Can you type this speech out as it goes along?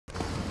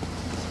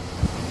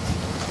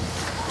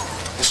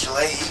Mr.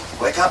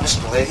 Lahey. Wake up,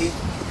 Mr. Lahey.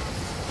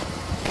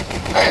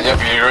 Hey,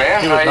 Deputy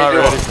Rand, He how was you not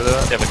doing? ready for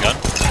that. You have a gun?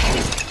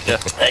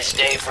 Yeah. Nice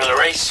day for the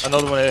race.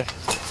 Another one here.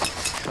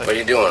 What are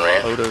you doing,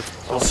 Rand? Loader.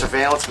 Little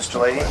surveillance, Mr.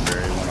 Lahey.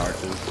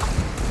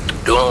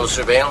 Doing a little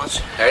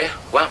surveillance, are you?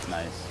 Well,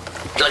 Nice.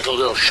 like a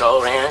little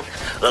show, Rand.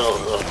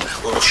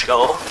 Little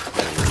show.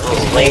 A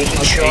little lady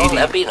show.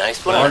 That'd be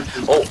nice, wouldn't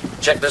it? Oh,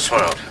 check this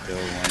one out.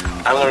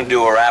 I'm gonna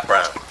do a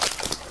wraparound.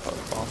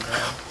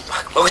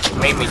 Look what you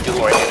made me do,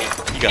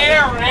 Randy. You got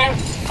Here,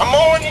 Rand. I'm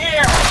over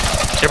here.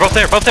 They're both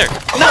there, both there.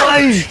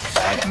 Nice!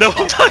 No,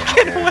 I'm not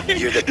getting away.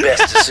 You're the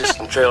best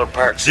assistant trailer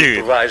park Dude,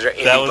 supervisor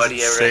that was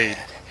anybody ever insane.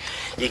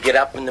 had. You get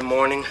up in the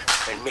morning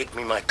and make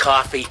me my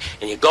coffee,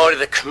 and you go to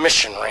the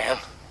commission, Rand.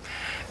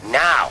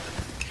 Now.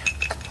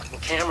 Fucking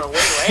camera away,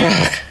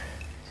 Rand.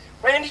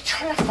 Randy,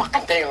 turn the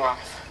fucking thing off.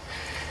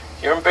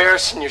 You're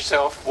embarrassing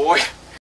yourself, boy.